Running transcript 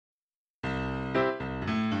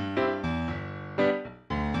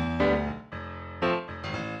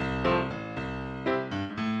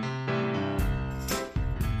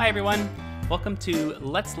Hi everyone, welcome to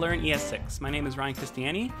Let's Learn ES6. My name is Ryan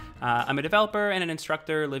Cristiani. I'm a developer and an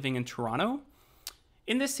instructor living in Toronto.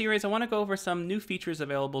 In this series, I want to go over some new features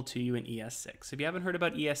available to you in ES6. If you haven't heard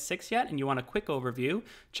about ES6 yet and you want a quick overview,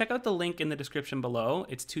 check out the link in the description below.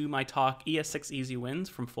 It's to my talk, ES6 Easy Wins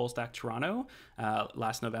from Full Stack Toronto,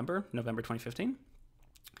 last November 2015.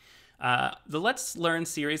 The Let's Learn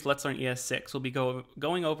series, Let's Learn ES6, will be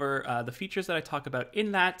going over the features that I talk about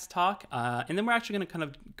in that talk, and then we're actually going to kind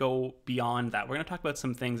of go beyond that. We're going to talk about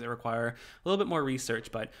some things that require a little bit more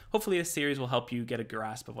research, but hopefully this series will help you get a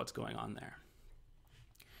grasp of what's going on there.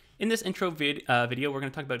 In this intro video, we're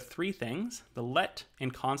going to talk about three things: the let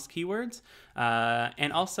and const keywords,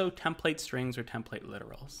 and also template strings or template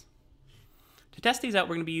literals. To test these out,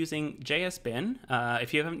 we're going to be using JSBin.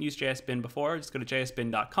 If you haven't used JSBin before, just go to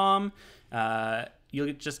jsbin.com.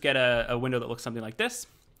 You'll just get a window that looks something like this.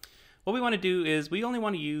 What we want to do is we only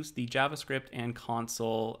want to use the JavaScript and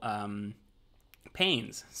console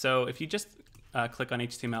panes. So if you just click on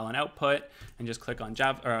HTML and output and just click on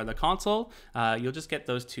the console, you'll just get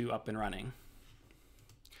those two up and running.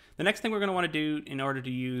 The next thing we're going to want to do in order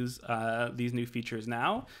to use these new features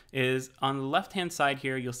now is on the left-hand side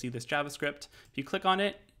here, you'll see this JavaScript. If you click on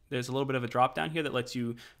it, there's a little bit of a drop down here that lets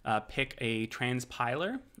you pick a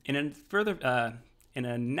transpiler. In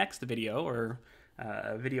a next video or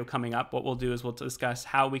a video coming up, what we'll do is we'll discuss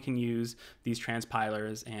how we can use these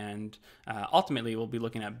transpilers, and ultimately we'll be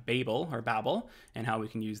looking at Babel and how we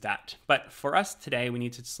can use that. But for us today, we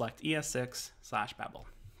need to select ES6/Babel.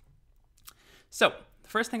 So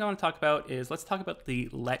first thing I want to talk about is let's talk about the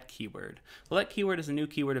let keyword. The let keyword is a new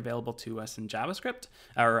keyword available to us in JavaScript,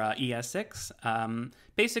 or ES6.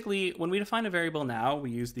 Basically, when we define a variable now,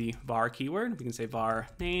 we use the var keyword. We can say var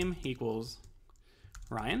name equals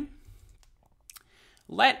Ryan.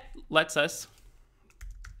 Let lets us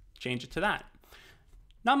change it to that.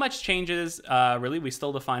 Not much changes, really. We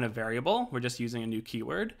still define a variable. We're just using a new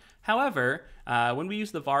keyword. However, when we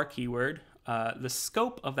use the var keyword, the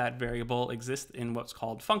scope of that variable exists in what's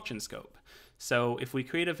called function scope. So if we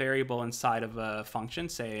create a variable inside of a function,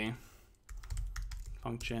 say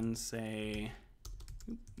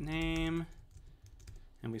name,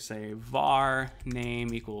 and we say var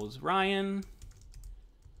name equals Ryan,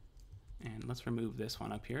 and let's remove this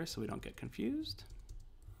one up here so we don't get confused.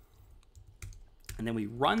 And then we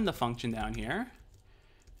run the function down here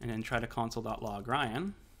and then try to console.log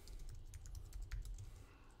Ryan.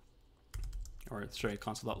 Or sorry,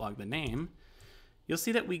 console.log the name, you'll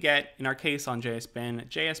see that we get, in our case on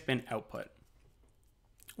JSBin output.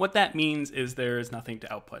 What that means is there is nothing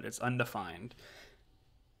to output. It's undefined.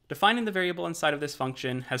 Defining the variable inside of this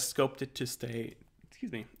function has scoped it to stay,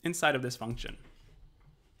 inside of this function.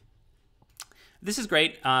 This is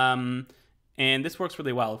great, and this works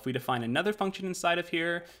really well. If we define another function inside of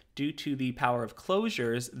here, due to the power of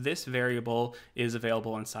closures, this variable is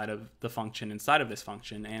available inside of the function inside of this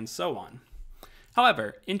function, and so on.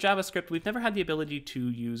 However, in JavaScript, we've never had the ability to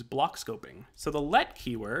use block scoping. So the let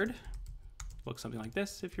keyword, looks something like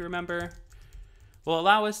this, if you remember, will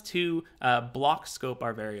allow us to block scope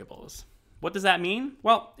our variables. What does that mean?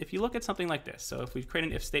 Well, if you look at something like this, so if we create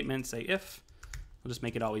an if statement, say if, we'll just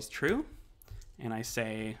make it always true, and I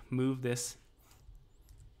say move this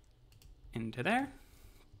into there.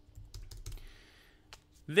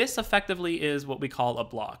 This effectively is what we call a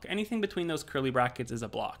block. Anything between those curly brackets is a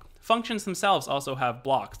block. Functions themselves also have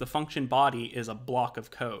blocks. The function body is a block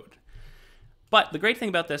of code. But the great thing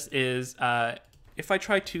about this is if I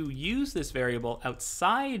try to use this variable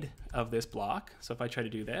outside of this block, so if I try to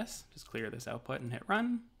do this, just clear this output and hit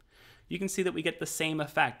run, you can see that we get the same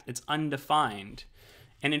effect. It's undefined.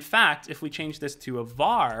 And in fact, if we change this to a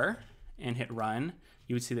var and hit run,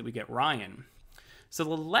 you would see that we get Ryan. So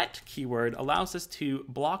the let keyword allows us to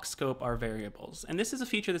block scope our variables. And this is a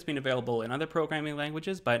feature that's been available in other programming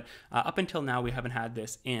languages, but up until now, we haven't had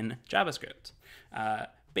this in JavaScript.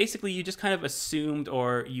 Basically, you just kind of assumed,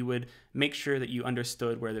 or you would make sure that you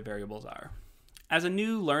understood where the variables are. As a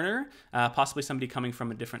new learner, possibly somebody coming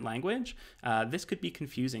from a different language, this could be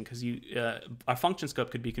confusing because our function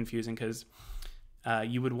scope could be confusing because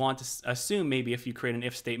you would want to assume maybe if you create an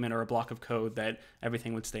if statement or a block of code that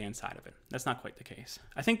everything would stay inside of it. That's not quite the case.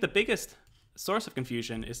 I think the biggest source of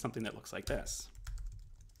confusion is something that looks like this.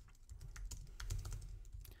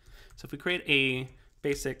 So if we create a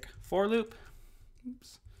basic for loop,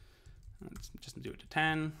 oops, let's just do it to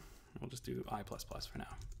 10. We'll just do I++ for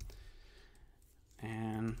now.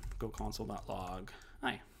 And go console.log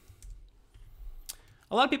I.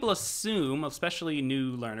 A lot of people assume, especially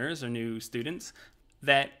new learners or new students,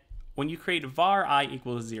 that when you create var I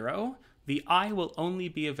equals 0, the I will only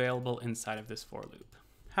be available inside of this for loop.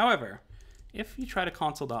 However, if you try to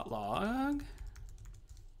console.log,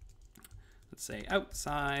 let's say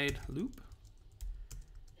outside loop,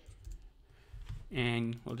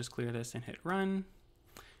 and we'll just clear this and hit run,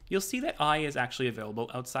 you'll see that I is actually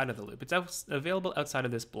available outside of the loop. It's available outside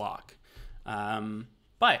of this block.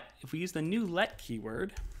 But if we use the new let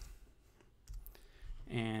keyword,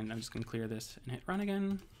 and I'm just going to clear this and hit run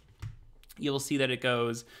again, you'll see that it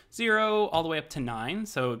goes 0 all the way up to 9.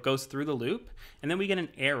 So it goes through the loop, and then we get an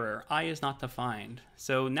error. I is not defined.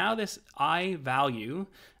 So now this I value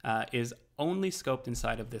is only scoped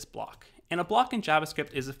inside of this block. And a block in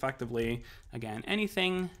JavaScript is effectively, again,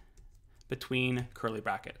 anything between curly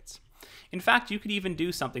brackets. In fact, you could even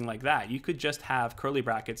do something like that. You could just have curly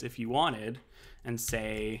brackets if you wanted and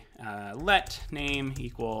say let name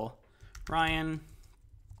equal Ryan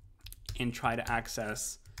and try to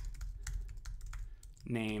access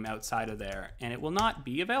name outside of there, and it will not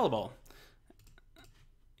be available.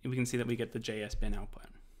 And we can see that we get the JS bin output.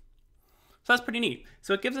 So that's pretty neat.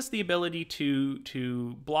 So it gives us the ability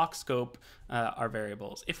to block scope our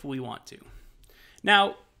variables if we want to.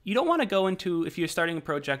 Now, you don't want to go into, if you're starting a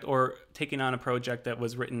project or taking on a project that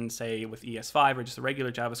was written, say, with ES5 or just a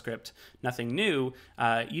regular JavaScript, nothing new,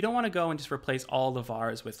 you don't want to go and just replace all the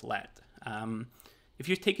vars with let. If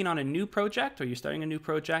you're taking on a new project or you're starting a new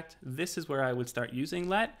project, this is where I would start using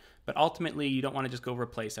let, but ultimately you don't want to just go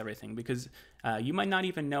replace everything because you might not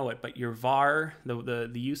even know it, but your var, the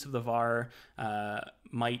use of the var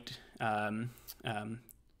might,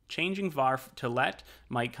 changing var to let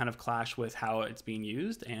might kind of clash with how it's being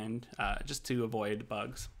used, and just to avoid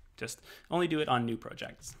bugs, just only do it on new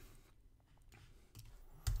projects.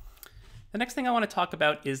 The next thing I want to talk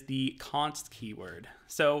about is the const keyword.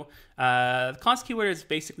 So the const keyword is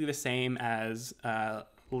basically the same as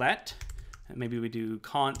let. Maybe we do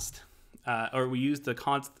const, or we use the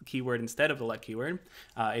const keyword instead of the let keyword.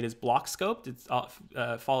 It is block scoped.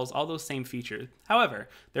 It follows all those same features. However,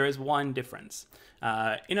 there is one difference.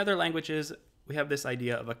 In other languages, we have this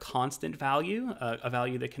idea of a constant value, a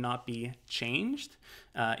value that cannot be changed.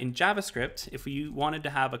 In JavaScript, if we wanted to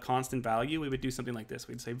have a constant value, we would do something like this.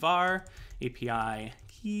 We'd say var API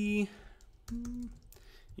key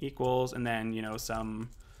equals, and then, you know, some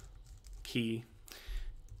key.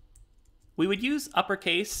 We would use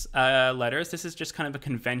uppercase letters. This is just kind of a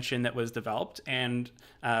convention that was developed. And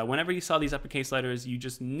whenever you saw these uppercase letters, you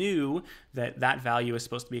just knew that that value is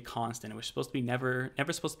supposed to be a constant. It was supposed to be never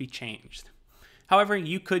supposed to be changed. However,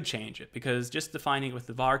 you could change it because just defining it with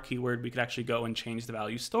the var keyword, we could actually go and change the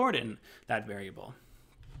value stored in that variable.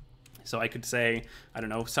 So I could say, I don't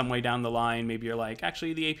know, some way down the line, maybe you're like,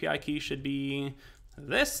 actually the API key should be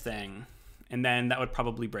this thing. And then that would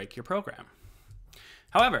probably break your program.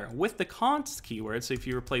 However, with the const keyword, so if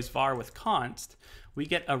you replace var with const, we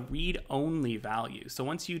get a read-only value. So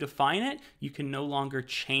once you define it, you can no longer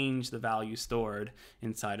change the value stored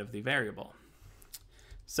inside of the variable.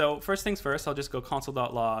 So first things first, I'll just go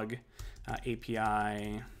console.log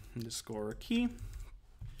API underscore key.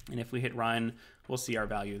 And if we hit run, we'll see our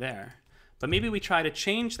value there. But maybe we try to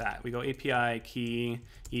change that. We go API key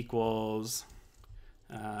equals,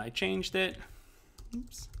 I changed it.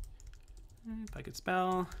 Oops. If I could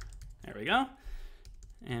spell, there we go.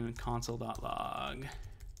 And console.log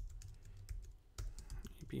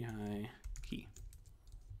API key.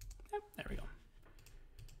 Yep, there we go.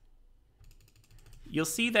 You'll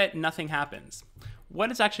see that nothing happens.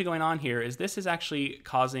 What is actually going on here is this is actually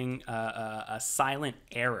causing a silent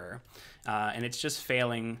error, and it's just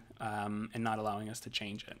failing and not allowing us to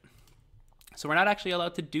change it. So we're not actually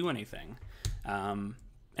allowed to do anything.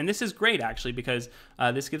 And this is great, actually, because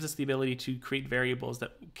this gives us the ability to create variables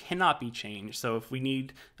that cannot be changed. So if we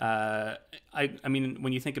need, I mean,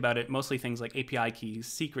 when you think about it, mostly things like API keys,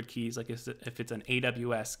 secret keys, like if it's an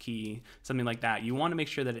AWS key, something like that, you want to make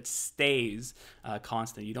sure that it stays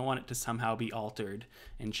constant. You don't want it to somehow be altered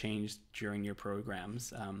and changed during your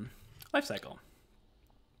program's lifecycle.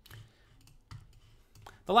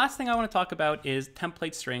 The last thing I want to talk about is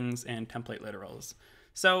template strings and template literals.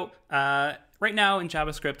 So right now in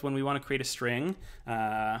JavaScript, when we want to create a string,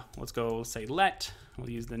 let's go say let, we'll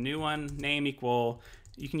use the new one, name equal,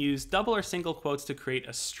 you can use double or single quotes to create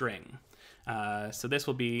a string. So this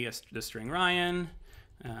will be the string Ryan,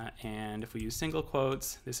 and if we use single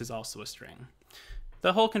quotes, this is also a string.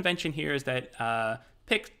 The whole convention here is that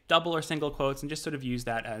pick double or single quotes and just sort of use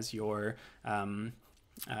that as your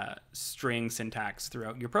string syntax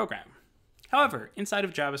throughout your program. However, inside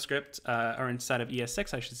of JavaScript, or inside of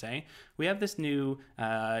ES6, I should say, we have this new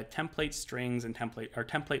template strings and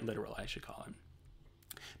template literal, I should call it.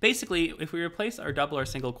 Basically, if we replace our double or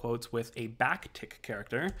single quotes with a backtick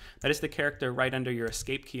character, that is the character right under your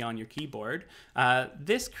escape key on your keyboard,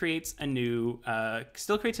 this creates a new,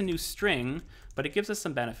 still creates a new string, but it gives us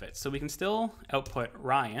some benefits. So we can still output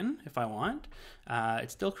Ryan if I want.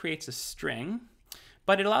 It still creates a string,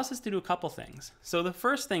 but it allows us to do a couple things. So the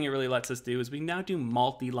first thing it really lets us do is we can now do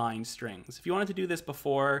multi-line strings. If you wanted to do this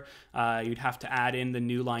before, you'd have to add in the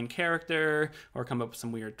new line character or come up with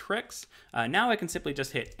some weird tricks. Now I can simply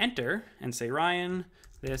just hit enter and say, Ryan,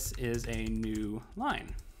 this is a new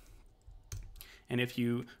line. And if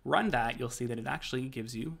you run that, you'll see that it actually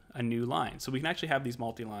gives you a new line. So we can actually have these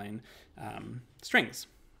multi-line strings.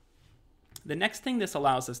 The next thing this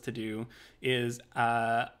allows us to do is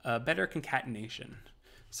a better concatenation.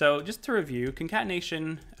 So just to review,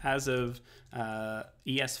 concatenation as of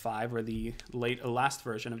ES6 or the last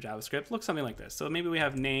version of JavaScript looks something like this. So maybe we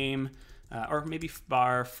have name, or maybe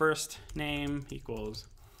var first name equals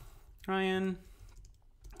Ryan,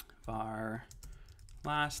 var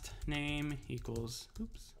last name equals,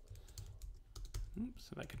 oops,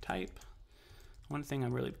 if I could type. One thing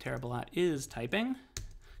I'm really terrible at is typing.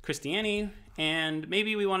 Christiani, and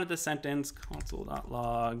maybe we wanted the sentence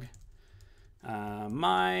console.log.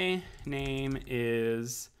 My name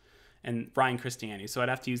is, and Ryan Christiani. So I'd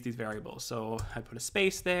have to use these variables. So I'd put a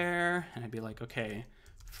space there, and I'd be like, okay,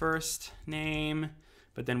 first name,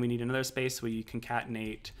 but then we need another space, so we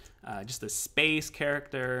concatenate just a space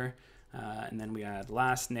character, and then we add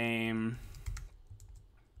last name.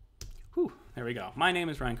 Whew, there we go. My name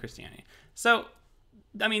is Ryan Christiani. So,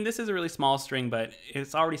 I mean, this is a really small string, but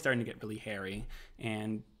it's already starting to get really hairy,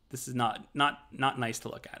 and this is not nice to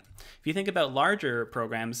look at. If you think about larger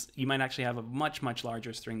programs, you might actually have a much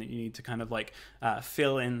larger string that you need to kind of like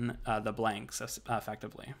fill in the blanks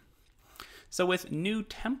effectively. So with new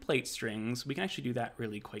template strings, we can actually do that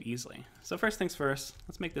really quite easily. So first things first,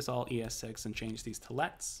 let's make this all ES6 and change these to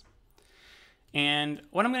lets. And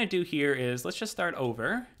what I'm going to do here is let's just start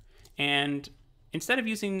over, and instead of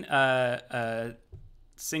using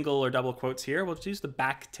single or double quotes here, we'll just use the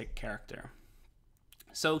backtick character.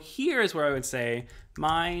 So here is where I would say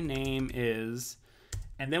my name is,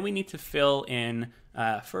 and then we need to fill in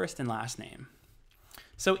first and last name.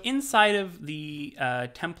 So inside of the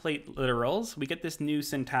template literals, we get this new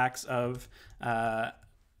syntax of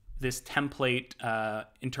this template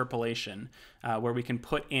interpolation where we can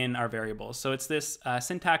put in our variables. So it's this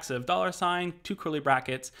syntax of $, 2 curly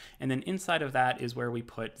brackets, and then inside of that is where we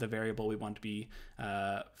put the variable we want to be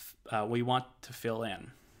we want to fill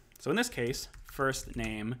in. So in this case, first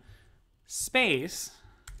name space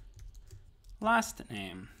last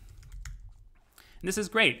name. And this is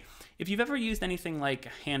great. If you've ever used anything like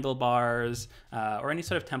handlebars or any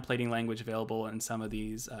sort of templating language available in some of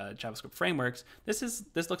these JavaScript frameworks,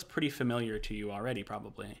 this looks pretty familiar to you already,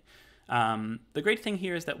 probably. The great thing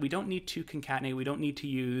here is that we don't need to concatenate. We don't need to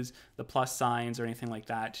use the plus signs or anything like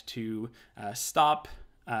that to stop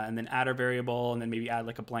and then add our variable and then maybe add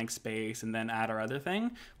like a blank space and then add our other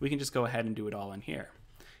thing. We can just go ahead and do it all in here.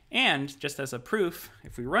 And just as a proof,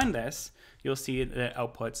 if we run this, you'll see that it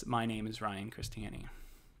outputs my name is Ryan Christiani.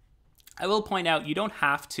 I will point out you don't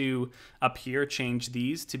have to up here change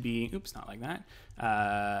these to be, oops, not like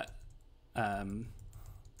that,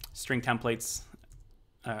 string templates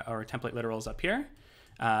or template literals up here,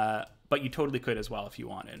 but you totally could as well if you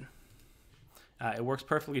wanted. It works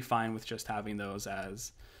perfectly fine with just having those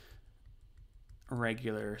as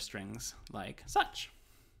regular strings like such.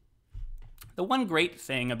 The one great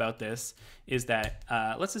thing about this is that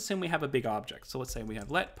let's assume we have a big object. So let's say we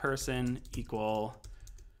have let person equal,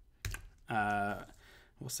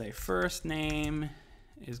 we'll say first name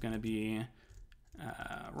is going to be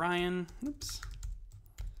Ryan, oops,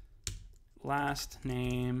 last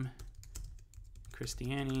name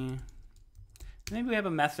Christiani. Maybe we have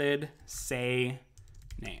a method say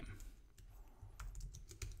name.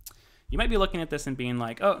 You might be looking at this and being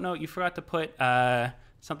like, oh no, you forgot to put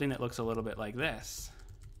something that looks a little bit like this.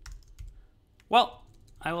 Well,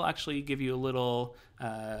 I will actually give you a little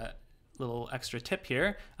extra tip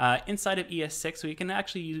here. Inside of ES6, we can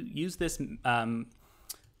actually use this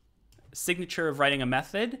signature of writing a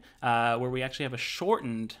method where we actually have a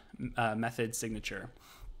shortened method signature.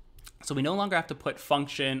 So we no longer have to put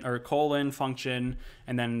function or colon function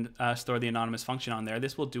and then store the anonymous function on there.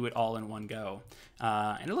 This will do it all in one go.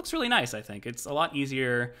 And it looks really nice, I think. It's a lot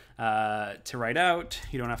easier to write out.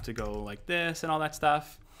 You don't have to go like this and all that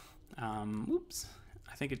stuff. Oops,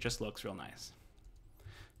 I think it just looks real nice.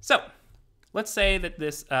 So let's say that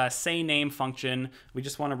this say name function, we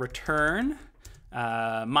just want to return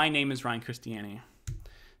my name is Ryan Christiani.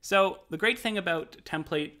 So the great thing about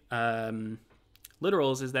template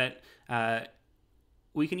literals is that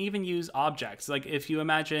we can even use objects. Like if you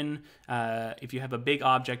imagine if you have a big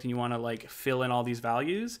object and you want to like fill in all these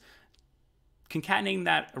values, concatenating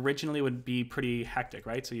that originally would be pretty hectic,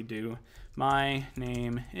 right? So you do my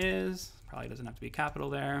name is, probably doesn't have to be capital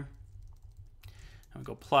there. And we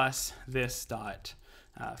go plus this dot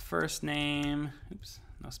first name, oops,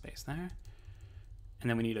 no space there. And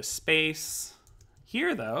then we need a space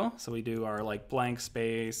here though. So we do our like blank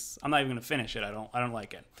space. I'm not even gonna finish it. I don't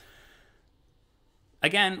like it.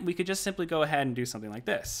 Again, we could just simply go ahead and do something like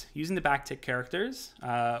this. Using the backtick characters,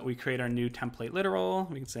 we create our new template literal.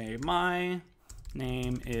 We can say my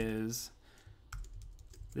name is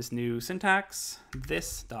this new syntax,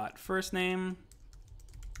 this dot first name,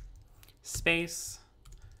 space,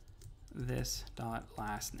 this dot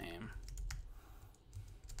last name.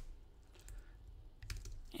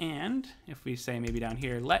 And if we say maybe down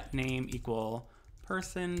here, let name equal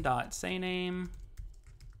person dot say name,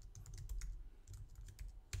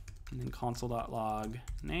 and then console.log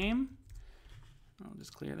name. I'll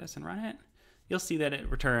just clear this and run it. You'll see that it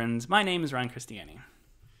returns, my name is Ryan Christiani.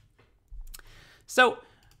 So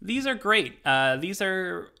these are great. These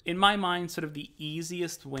are, in my mind, sort of the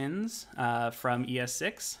easiest wins from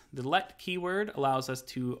ES6. The let keyword allows us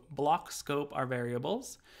to block scope our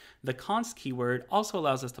variables. The const keyword also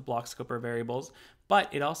allows us to block scope our variables, but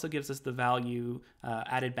it also gives us the value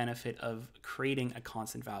added benefit of creating a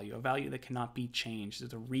constant value, a value that cannot be changed.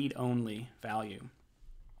 It's a read-only value.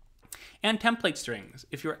 And template strings.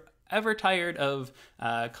 If you're ever tired of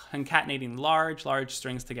concatenating large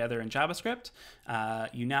strings together in JavaScript,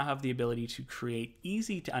 you now have the ability to create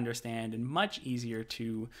easy to understand and much easier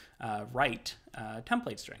to write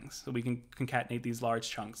template strings. So we can concatenate these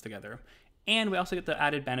large chunks together. And we also get the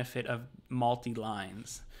added benefit of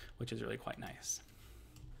multi-lines, which is really quite nice.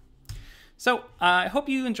 So I hope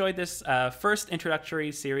you enjoyed this first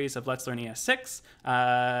introductory series of Let's Learn ES6.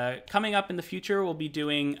 Coming up in the future, we'll be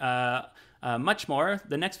doing much more.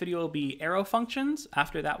 The next video will be arrow functions.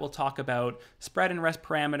 After that, we'll talk about spread and rest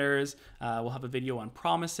parameters. We'll have a video on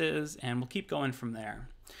promises, and we'll keep going from there.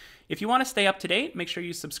 If you want to stay up to date, make sure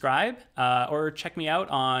you subscribe or check me out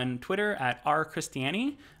on Twitter at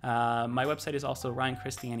rchristiani. My website is also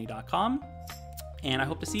ryanchristiani.com. And I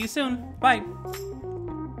hope to see you soon. Bye.